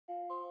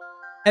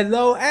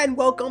Hello and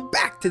welcome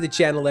back to the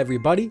channel,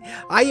 everybody.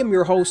 I am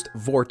your host,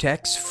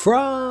 Vortex,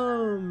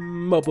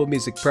 from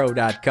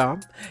MobileMusicPro.com,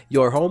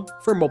 your home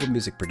for mobile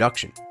music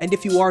production. And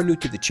if you are new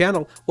to the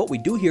channel, what we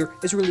do here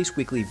is release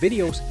weekly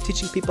videos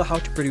teaching people how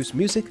to produce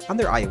music on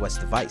their iOS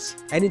device.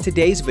 And in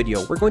today's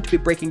video, we're going to be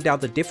breaking down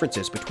the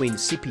differences between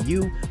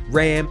CPU,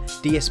 RAM,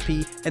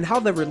 DSP, and how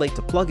they relate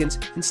to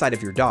plugins inside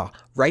of your DAW,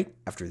 right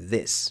after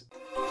this.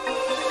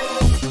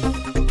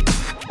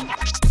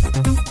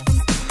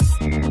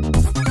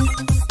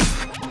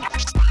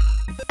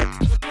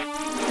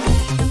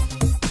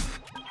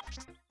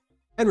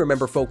 And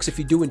remember folks, if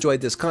you do enjoy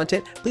this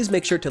content, please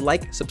make sure to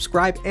like,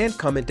 subscribe, and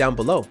comment down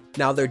below.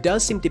 Now there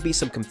does seem to be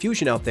some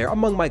confusion out there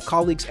among my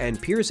colleagues and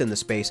peers in the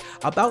space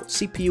about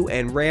CPU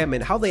and RAM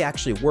and how they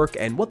actually work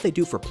and what they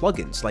do for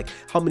plugins, like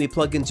how many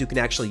plugins you can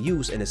actually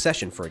use in a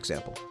session, for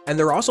example. And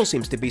there also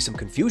seems to be some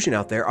confusion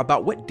out there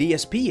about what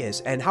DSP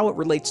is and how it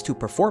relates to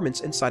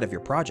performance inside of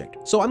your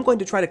project. So I'm going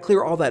to try to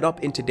clear all that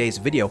up in today's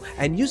video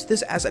and use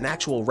this as an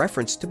actual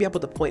reference to be able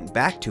to point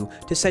back to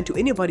send to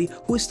anybody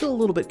who is still a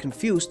little bit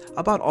confused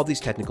about all these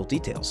technical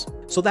details.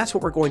 So that's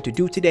what we're going to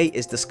do today,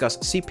 is discuss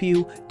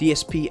CPU,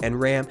 DSP, and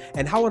RAM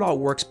and how it all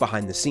works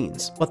behind the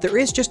scenes. But there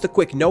is just a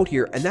quick note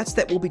here, and that's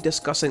that we'll be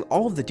discussing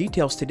all of the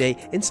details today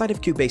inside of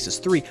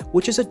Cubasis 3,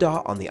 which is a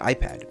DAW on the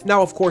iPad.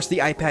 Now of course the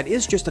iPad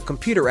is just a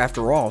computer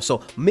after all,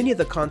 so many of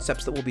the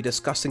concepts that we'll be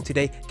discussing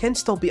today can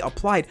still be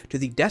applied to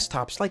the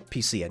desktops like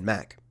PC and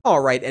Mac.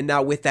 Alright, and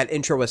now with that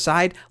intro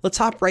aside, let's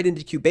hop right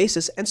into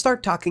Cubasis and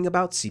start talking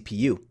about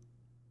CPU.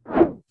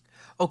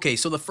 Okay,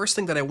 so the first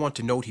thing that I want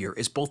to note here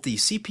is both the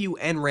CPU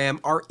and RAM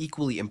are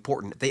equally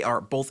important. They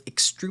are both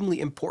extremely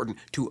important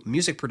to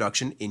music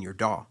production in your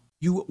DAW.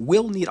 You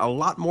will need a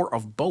lot more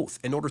of both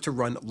in order to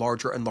run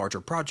larger and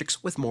larger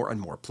projects with more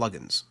and more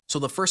plugins. So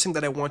the first thing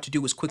that I want to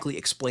do is quickly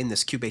explain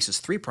this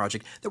Cubasis 3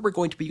 project that we're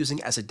going to be using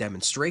as a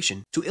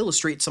demonstration to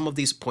illustrate some of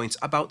these points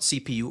about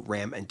CPU,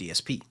 RAM, and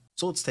DSP.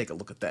 So let's take a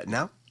look at that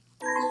now.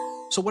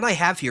 So what I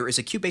have here is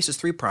a Cubasis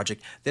 3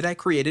 project that I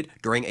created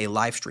during a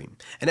live stream.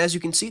 And as you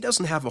can see, it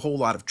doesn't have a whole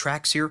lot of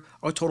tracks here,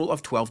 a total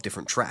of 12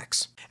 different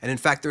tracks. And in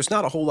fact, there's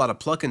not a whole lot of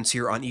plugins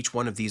here on each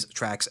one of these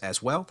tracks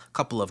as well, a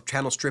couple of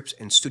channel strips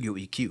and studio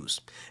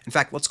EQs. In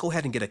fact, let's go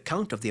ahead and get a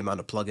count of the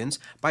amount of plugins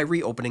by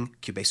reopening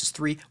Cubasis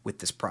 3 with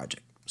this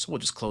project. So we'll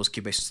just close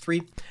Cubasis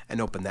 3 and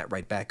open that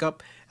right back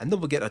up, and then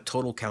we'll get a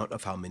total count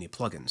of how many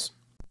plugins.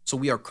 So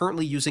we are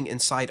currently using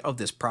inside of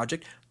this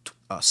project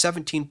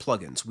 17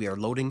 plugins. We are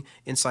loading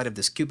inside of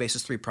this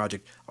Cubasis 3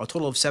 project a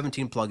total of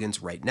 17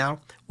 plugins right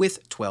now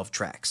with 12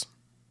 tracks.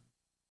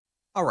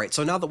 Alright,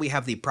 so now that we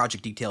have the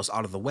project details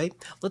out of the way,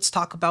 let's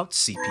talk about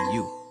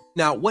CPU.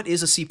 Now, what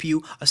is a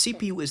CPU? A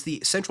CPU is the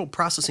central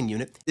processing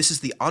unit. This is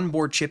the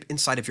onboard chip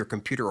inside of your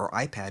computer or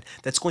iPad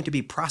that's going to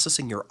be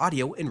processing your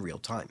audio in real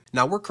time.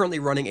 Now, we're currently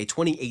running a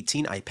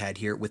 2018 iPad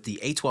here with the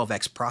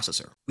A12X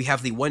processor. We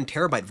have the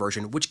 1TB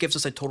version, which gives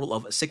us a total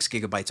of 6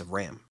 GB of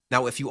RAM.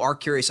 Now, if you are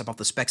curious about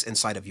the specs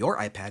inside of your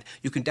iPad,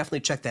 you can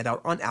definitely check that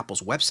out on Apple's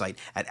website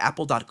at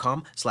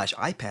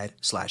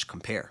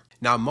apple.com/ipad/compare.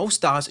 Now,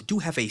 most DAWs do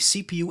have a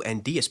CPU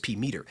and DSP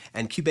meter,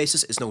 and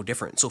Cubasis is no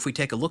different. So if we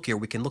take a look here,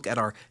 we can look at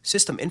our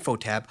System Info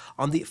tab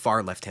on the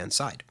far left-hand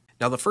side.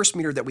 Now, the first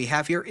meter that we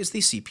have here is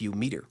the CPU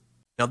meter.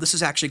 Now, this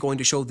is actually going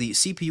to show the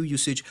CPU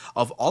usage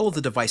of all of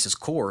the device's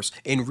cores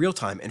in real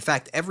time. In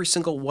fact, every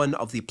single one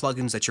of the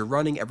plugins that you're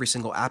running, every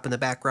single app in the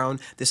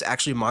background, this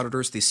actually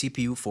monitors the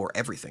CPU for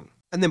everything.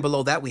 And then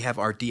below that, we have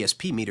our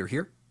DSP meter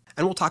here.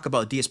 And we'll talk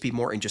about DSP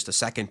more in just a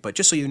second, but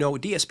just so you know,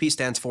 DSP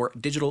stands for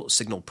Digital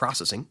Signal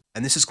Processing,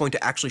 and this is going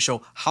to actually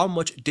show how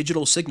much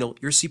digital signal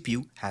your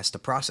CPU has to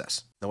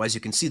process. Now, as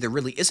you can see, there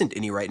really isn't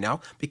any right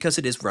now because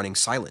it is running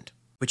silent.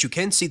 But you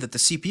can see that the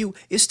CPU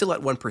is still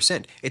at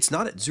 1%. It's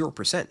not at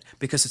 0%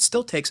 because it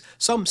still takes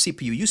some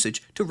CPU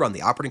usage to run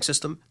the operating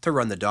system, to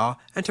run the DAW,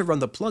 and to run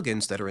the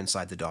plugins that are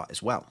inside the DAW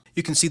as well.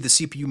 You can see the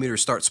CPU meter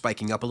start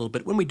spiking up a little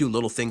bit when we do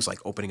little things like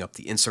opening up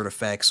the insert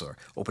effects or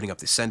opening up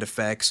the send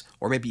effects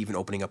or maybe even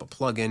opening up a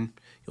plugin.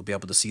 You'll be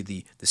able to see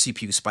the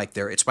CPU spike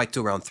there. It spiked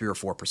to around 3 or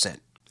 4%.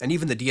 And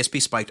even the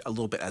DSP spiked a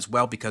little bit as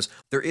well because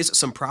there is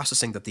some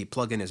processing that the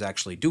plugin is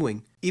actually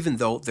doing, even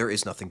though there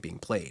is nothing being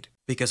played.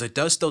 Because it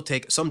does still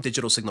take some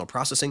digital signal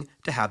processing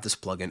to have this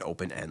plugin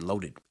open and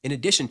loaded, in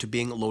addition to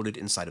being loaded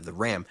inside of the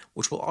RAM,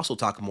 which we'll also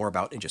talk more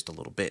about in just a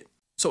little bit.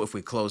 So if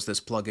we close this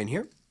plugin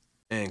here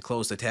and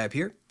close the tab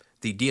here,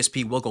 the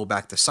DSP will go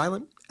back to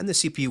silent and the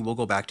CPU will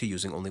go back to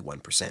using only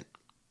 1%.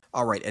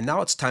 Alright, and now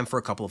it's time for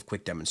a couple of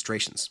quick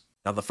demonstrations.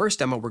 Now the first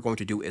demo we're going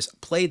to do is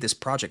play this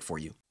project for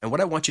you, and what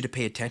I want you to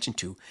pay attention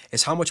to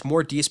is how much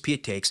more DSP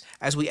it takes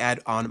as we add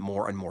on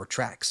more and more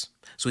tracks.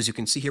 So as you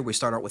can see here, we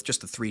start out with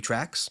just the 3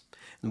 tracks,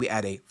 and we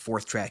add a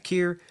 4th track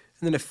here,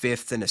 and then a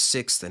 5th, and a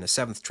 6th, and a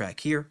 7th track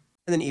here.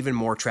 and then even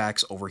more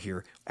tracks over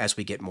here as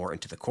we get more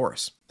into the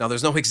chorus. Now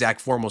there's no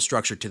exact formal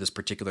structure to this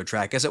particular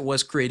track as it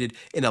was created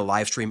in a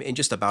live stream in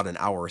just about an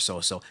hour or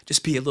so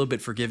just be a little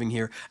bit forgiving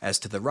here as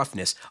to the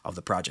roughness of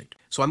the project.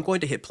 So I'm going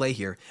to hit play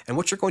here, and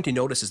what you're going to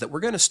notice is that we're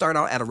going to start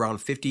out at around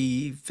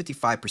 55%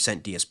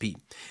 DSP,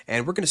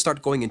 and we're going to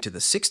start going into the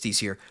 60s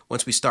here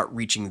once we start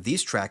reaching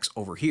these tracks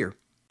over here.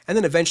 And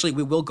then eventually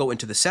we will go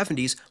into the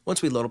 70s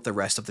once we load up the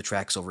rest of the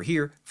tracks over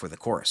here for the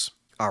chorus.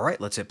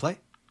 Alright, let's hit play.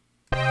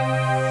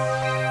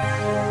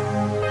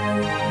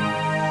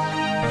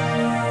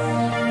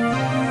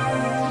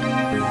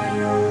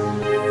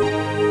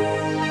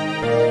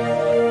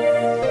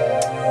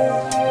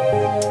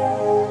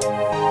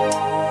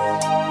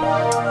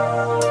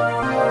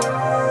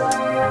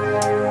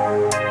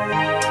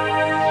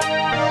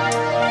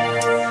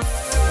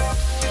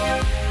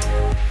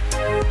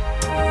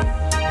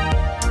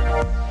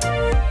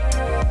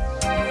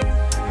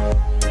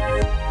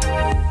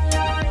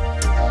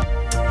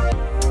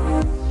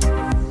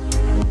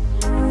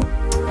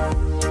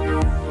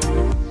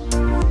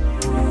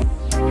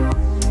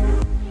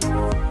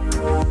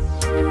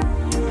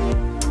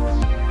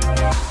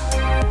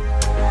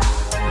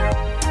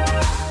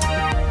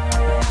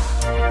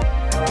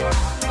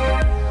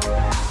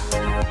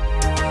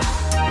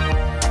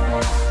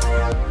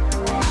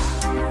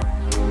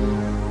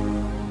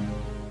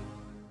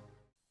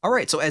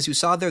 Alright, so as you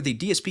saw there, the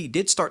DSP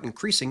did start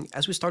increasing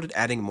as we started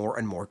adding more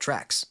and more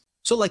tracks.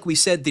 So like we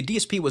said, the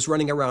DSP was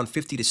running around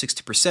 50 to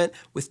 60%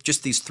 with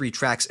just these 3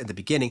 tracks in the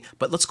beginning,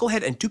 but let's go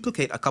ahead and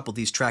duplicate a couple of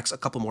these tracks a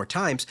couple more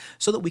times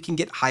so that we can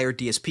get higher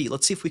DSP.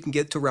 Let's see if we can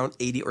get to around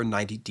 80 or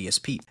 90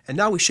 DSP. And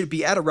now we should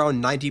be at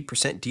around 90%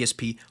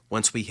 DSP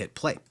once we hit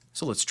play.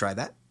 So let's try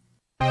that.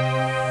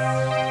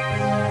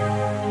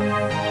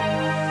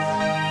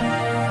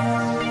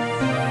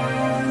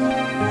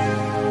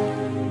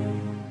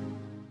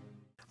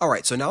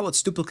 Alright, so now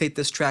let's duplicate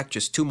this track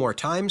just 2 more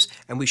times,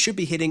 and we should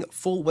be hitting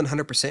full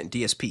 100%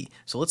 DSP.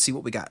 So let's see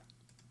what we got.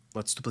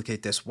 Let's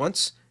duplicate this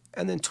once,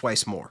 and then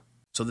twice more.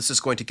 So this is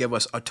going to give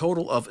us a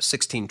total of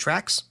 16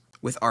 tracks,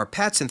 with our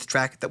pad synth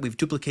track that we've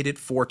duplicated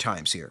 4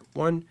 times here.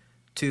 1,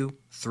 2,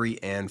 3,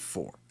 and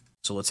 4.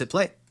 So let's hit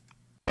play.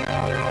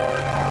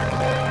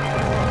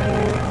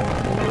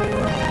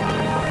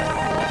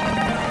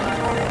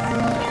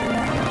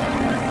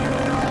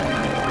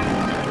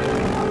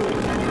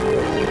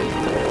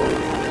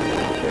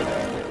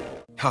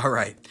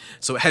 Alright,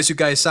 so as you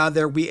guys saw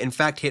there, we in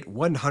fact hit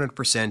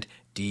 100%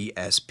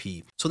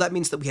 DSP. So that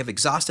means that we have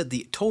exhausted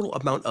the total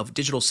amount of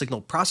digital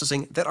signal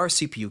processing that our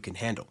CPU can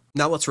handle.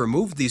 Now let's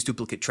remove these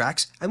duplicate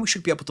tracks, and we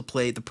should be able to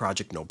play the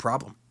project no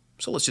problem.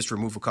 So let's just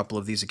remove a couple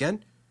of these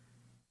again.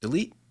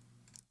 Delete,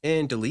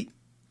 and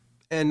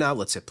now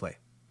let's hit play.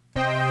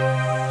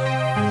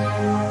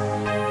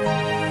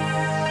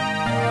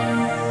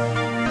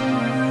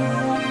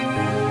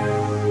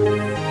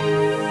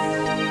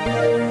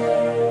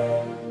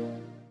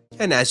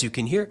 And as you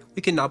can hear,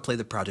 we can now play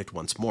the project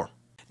once more.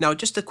 Now,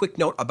 just a quick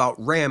note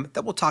about RAM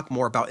that we'll talk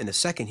more about in a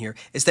second here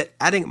is that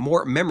adding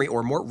more memory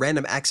or more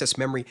random access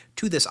memory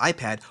to this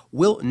iPad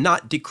will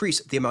not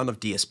decrease the amount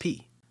of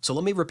DSP. So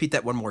let me repeat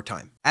that one more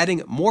time.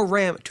 Adding more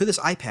RAM to this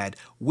iPad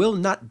will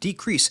not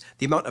decrease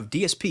the amount of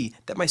DSP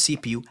that my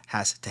CPU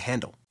has to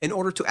handle. In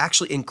order to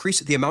actually increase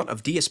the amount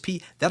of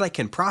DSP that I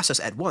can process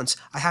at once,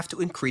 I have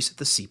to increase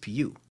the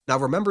CPU. Now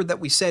remember that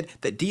we said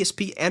that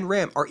DSP and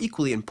RAM are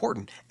equally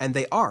important, and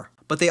they are.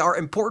 But they are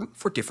important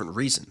for different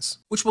reasons,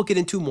 which we'll get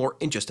into more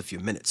in just a few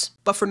minutes.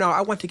 But for now,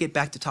 I want to get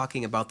back to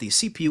talking about the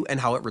CPU and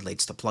how it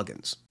relates to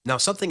plugins. Now,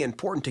 something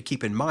important to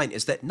keep in mind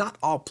is that not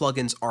all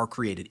plugins are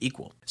created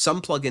equal.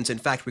 Some plugins, in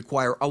fact,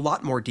 require a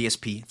lot more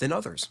DSP than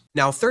others.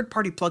 Now,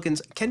 third-party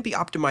plugins can be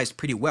optimized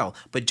pretty well,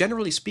 but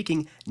generally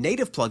speaking,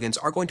 native plugins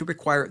are going to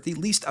require the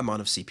least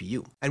amount of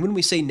CPU. And when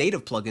we say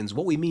native plugins,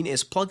 what we mean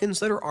is plugins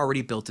that are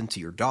already built into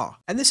your DAW.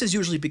 And this is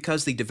usually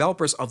because the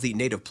developers of the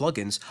native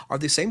plugins are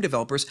the same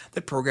developers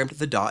that programmed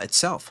the DAW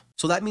itself.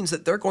 So that means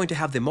that they're going to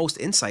have the most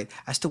insight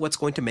as to what's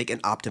going to make an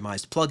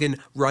optimized plugin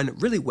run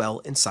really well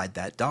inside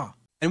that DAW.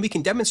 And we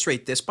can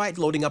demonstrate this by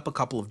loading up a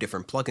couple of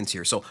different plugins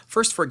here. So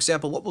first, for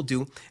example, what we'll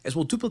do is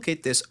we'll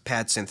duplicate this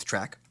pad synth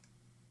track.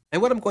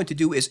 And what I'm going to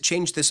do is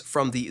change this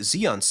from the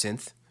Xeon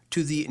synth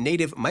to the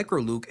native micro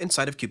loop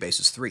inside of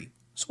Cubasis 3.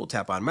 So we'll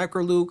tap on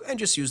micro loop and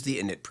just use the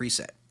init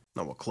preset.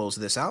 Now we'll close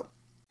this out.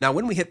 Now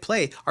when we hit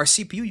play, our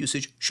CPU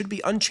usage should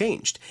be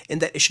unchanged in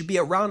that it should be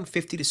around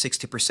 50 to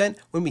 60%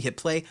 when we hit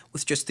play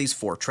with just these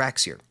 4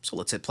 tracks here. So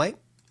let's hit play.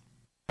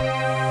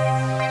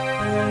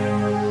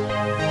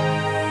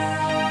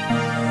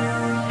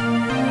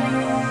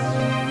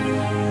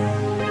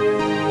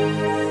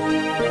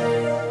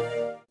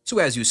 So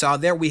as you saw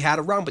there, we had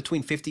around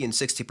between 50 and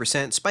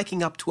 60%,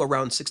 spiking up to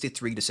around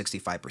 63 to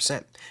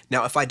 65%.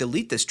 Now if I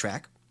delete this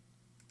track,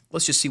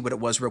 let's just see what it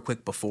was real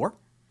quick before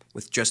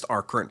with just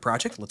our current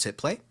project. Let's hit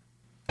play.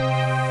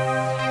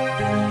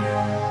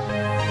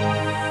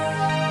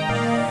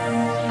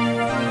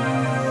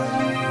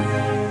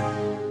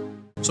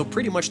 So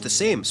pretty much the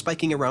same,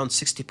 spiking around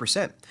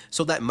 60%.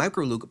 So that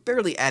micro loop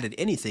barely added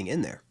anything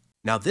in there.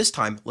 Now this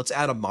time, let's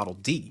add a Model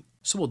D.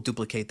 So we'll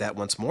duplicate that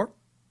once more.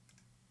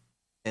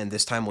 And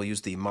this time we'll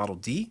use the Model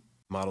D,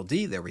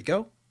 there we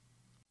go.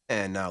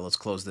 And now let's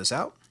close this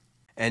out.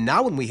 And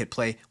now when we hit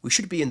play, we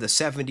should be in the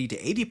 70 to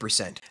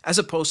 80% as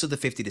opposed to the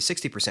 50 to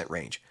 60%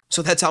 range.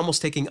 So that's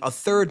almost taking a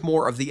third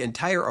more of the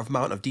entire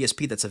amount of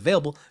DSP that's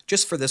available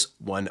just for this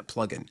one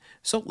plugin.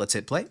 So let's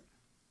hit play.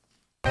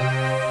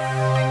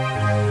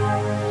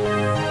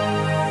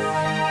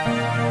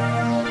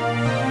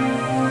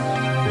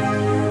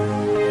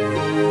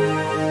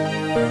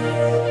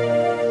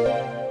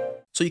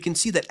 So you can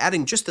see that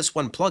adding just this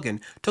one plugin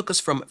took us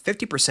from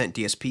 50%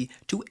 DSP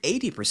to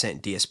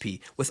 80% DSP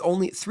with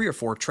only 3 or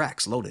 4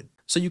 tracks loaded.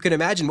 So you can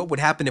imagine what would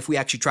happen if we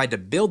actually tried to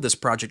build this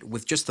project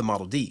with just the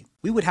Model D.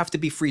 We would have to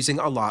be freezing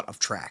a lot of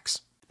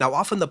tracks. Now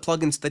often the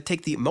plugins that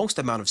take the most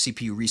amount of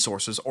CPU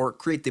resources or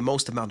create the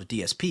most amount of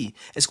DSP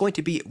is going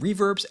to be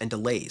reverbs and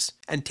delays,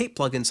 and tape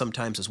plugins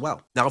sometimes as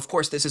well. Now of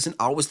course this isn't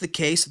always the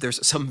case,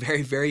 there's some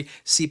very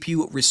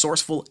CPU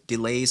resourceful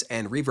delays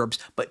and reverbs,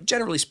 but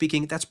generally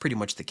speaking that's pretty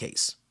much the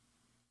case.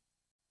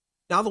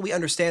 Now that we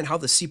understand how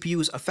the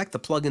CPUs affect the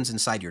plugins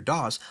inside your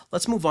DAWs,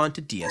 let's move on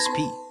to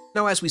DSP.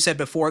 Now, as we said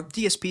before,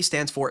 DSP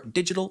stands for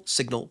Digital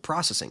Signal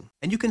Processing,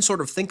 and you can sort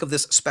of think of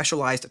this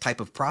specialized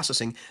type of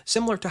processing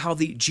similar to how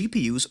the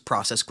GPUs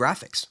process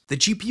graphics. The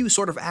GPU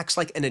sort of acts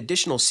like an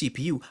additional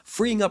CPU,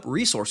 freeing up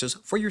resources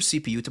for your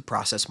CPU to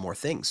process more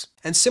things.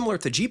 And similar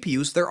to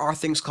GPUs, there are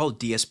things called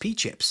DSP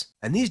chips.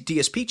 And these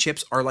DSP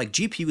chips are like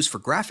GPUs for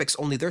graphics,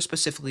 only they're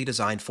specifically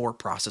designed for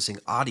processing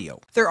audio.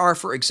 There are,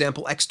 for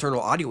example, external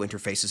audio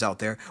interfaces out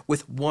there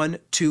with 1,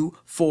 2,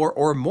 4,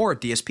 or more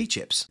DSP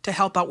chips to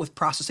help out with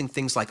processing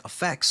things like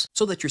effects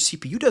so that your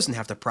CPU doesn't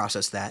have to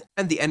process that,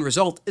 and the end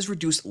result is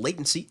reduced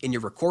latency in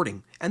your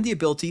recording and the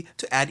ability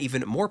to add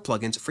even more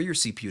plugins for your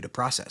CPU to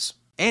process.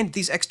 And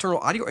these external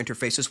audio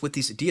interfaces with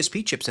these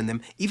DSP chips in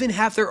them even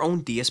have their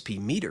own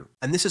DSP meter.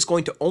 And this is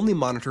going to only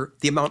monitor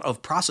the amount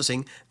of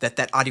processing that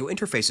that audio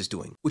interface is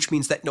doing, which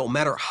means that no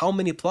matter how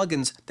many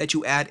plugins that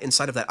you add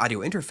inside of that audio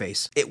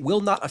interface, it will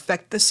not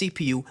affect the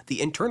CPU,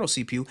 the internal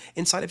CPU,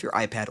 inside of your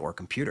iPad or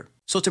computer.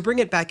 So to bring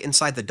it back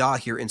inside the DAW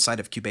here inside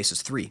of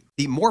Cubasis 3,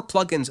 the more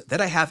plugins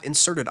that I have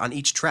inserted on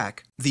each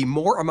track, the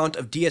more amount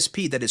of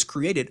DSP that is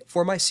created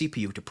for my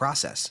CPU to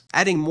process.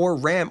 Adding more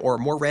RAM or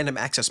more random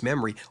access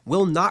memory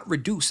will not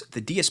reduce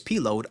the DSP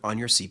load on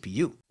your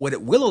CPU. What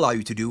it will allow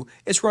you to do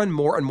is run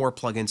more and more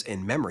plugins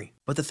in memory.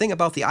 But the thing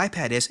about the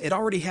iPad is it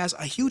already has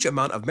a huge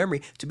amount of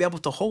memory to be able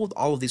to hold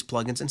all of these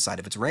plugins inside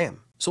of its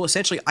RAM. So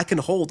essentially I can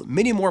hold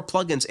many more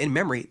plugins in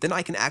memory than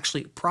I can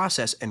actually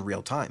process in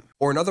real time.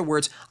 Or in other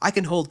words, I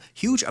can hold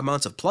huge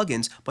amounts of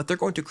plugins, but they're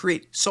going to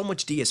create so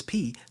much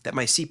DSP that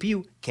my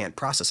CPU can't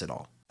process it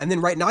all. And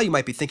then right now you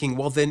might be thinking,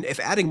 well then if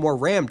adding more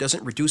RAM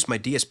doesn't reduce my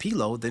DSP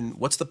load, then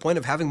what's the point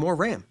of having more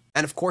RAM?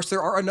 And of course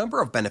there are a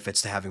number of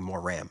benefits to having more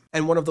RAM.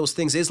 And one of those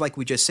things is, like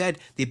we just said,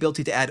 the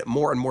ability to add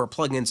more and more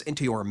plugins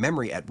into your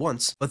memory at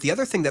once. But the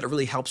other thing that it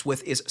really helps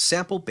with is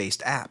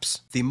sample-based apps.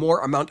 The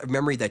more amount of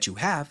memory that you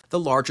have, the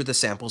larger the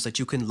samples that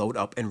you can load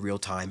up in real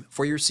time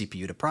for your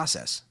CPU to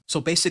process. So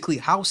basically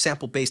how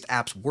sample-based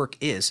apps work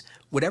is,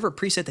 whatever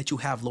preset that you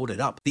have loaded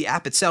up, the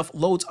app itself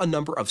loads a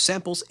number of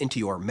samples into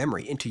your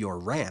memory, into your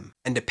RAM.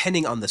 And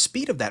depending on the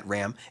speed of that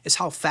RAM is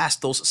how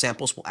fast those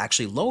samples will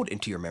actually load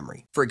into your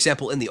memory. For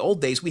example, in the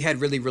old days, we had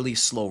really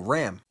slow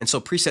RAM. And so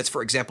presets,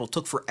 for example,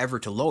 took forever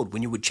to load.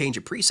 When you would change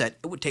a preset,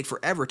 it would take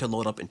forever to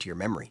load up into your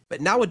memory.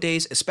 But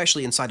nowadays,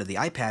 especially inside of the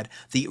iPad,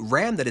 the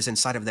RAM that is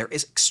inside of there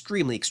is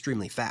extremely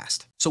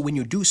fast. So when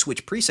you do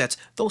switch presets,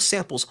 those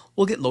samples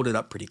will get loaded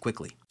up pretty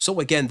quickly. So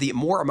again, the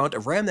more amount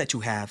of RAM that you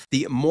have,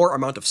 the more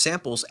amount of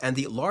samples and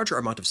the larger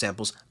amount of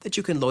samples that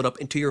you can load up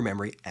into your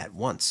memory at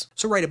once.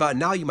 So right about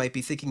now, you might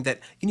be thinking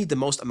that you need the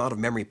most amount of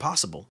memory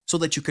possible so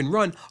that you can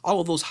run all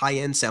of those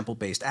high-end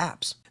sample-based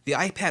apps. The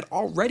iPad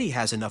already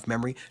has enough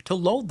memory to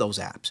load those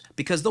apps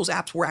because those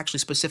apps were actually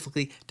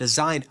specifically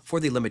designed for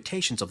the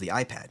limitations of the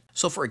iPad.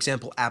 So for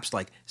example, apps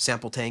like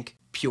Sample Tank,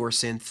 Pure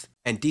Synth,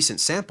 and Decent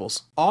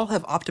Samples all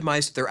have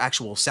optimized their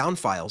actual sound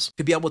files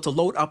to be able to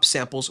load up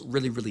samples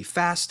really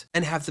fast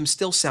and have them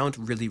still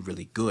sound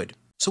really good.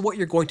 So what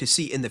you're going to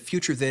see in the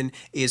future then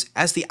is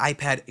as the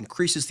iPad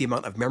increases the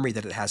amount of memory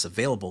that it has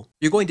available,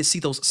 you're going to see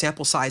those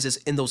sample sizes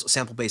in those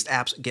sample-based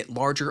apps get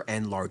larger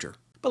and larger.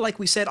 But like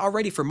we said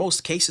already, for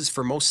most cases,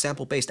 for most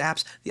sample-based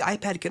apps, the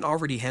iPad can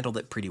already handle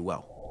it pretty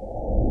well.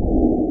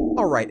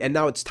 Alright, and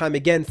now it's time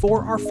again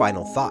for our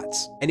final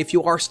thoughts. And if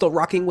you are still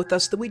rocking with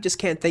us, then we just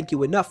can't thank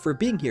you enough for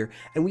being here,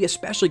 and we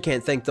especially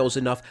can't thank those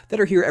enough that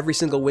are here every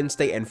single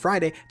Wednesday and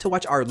Friday to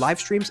watch our live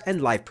streams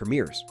and live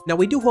premieres. Now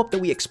we do hope that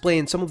we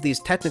explained some of these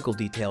technical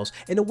details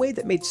in a way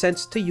that made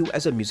sense to you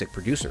as a music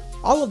producer.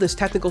 All of this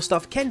technical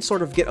stuff can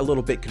sort of get a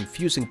little bit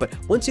confusing, but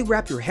once you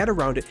wrap your head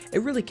around it,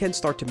 it really can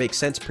start to make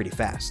sense pretty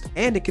fast.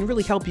 And it can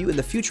really help you in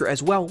the future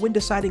as well when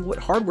deciding what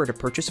hardware to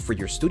purchase for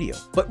your studio.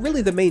 But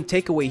really the main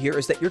takeaway here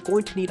is that you're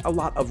going to need a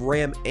lot of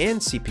RAM and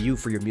CPU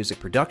for your music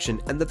production,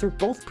 and that they're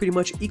both pretty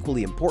much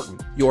equally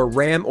important. Your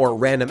RAM, or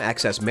random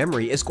access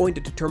memory, is going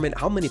to determine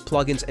how many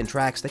plugins and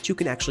tracks that you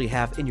can actually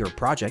have in your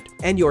project,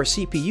 and your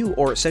CPU,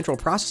 or central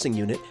processing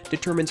unit,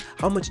 determines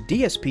how much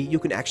DSP you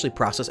can actually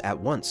process at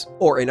once.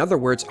 Or in other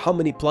words, how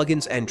many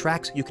plugins and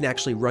tracks you can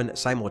actually run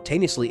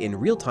simultaneously in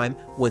real time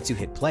once you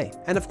hit play.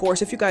 And of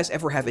course, if you guys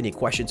ever have any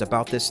questions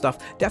about this stuff,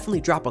 definitely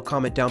drop a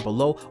comment down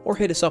below or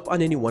hit us up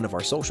on any one of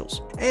our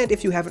socials. And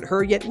if you haven't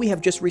heard yet, we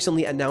have just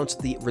recently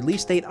announced the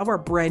release date of our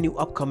brand new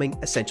upcoming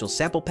Essential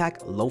Sample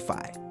Pack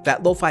Lo-Fi.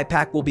 That Lo-Fi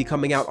pack will be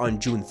coming out on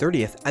June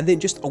 30th, and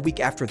then just a week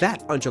after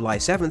that, on July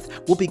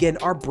 7th, we'll begin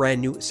our brand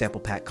new sample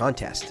pack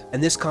contest.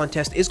 And this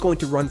contest is going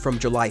to run from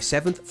July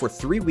 7th for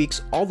 3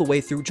 weeks all the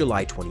way through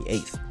July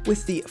 28th,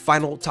 with the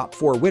final top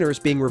 4 winners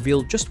being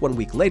revealed just 1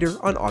 week later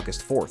on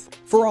August 4th.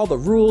 For all the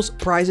rules,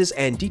 prizes,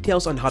 and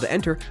details on how to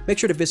enter, make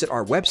sure to visit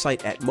our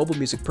website at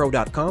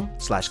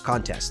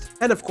MobileMusicPro.com/contest.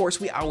 And of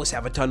course, we always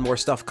have a ton more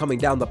stuff coming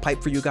down the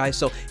pipe for you guys,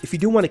 so if you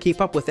do want to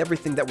keep up with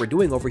everything that we're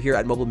doing over here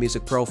at Mobile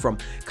Music Pro, from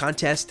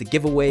contests to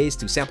giveaways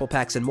to sample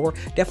packs and more,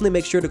 definitely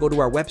make sure to go to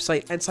our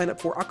website and sign up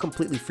for our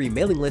completely free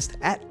mailing list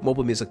at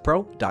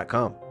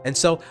MobileMusicPro.com. And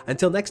so,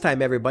 until next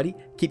time everybody,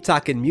 keep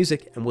talking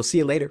music, and we'll see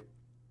you later.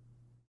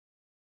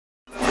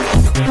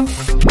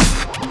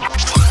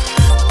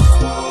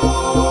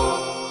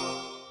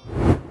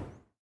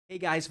 Hey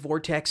guys,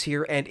 Vortex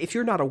here, and if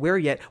you're not aware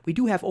yet, we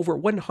do have over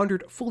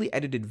 100 fully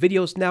edited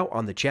videos now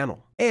on the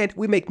channel. And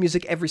we make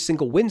music every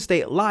single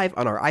Wednesday live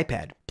on our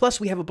iPad.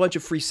 Plus, we have a bunch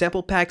of free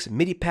sample packs,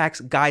 MIDI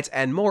packs, guides,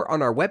 and more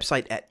on our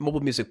website at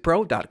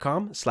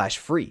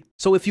MobileMusicPro.com/free.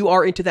 So if you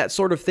are into that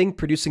sort of thing,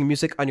 producing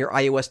music on your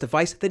iOS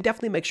device, then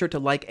definitely make sure to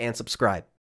like and subscribe.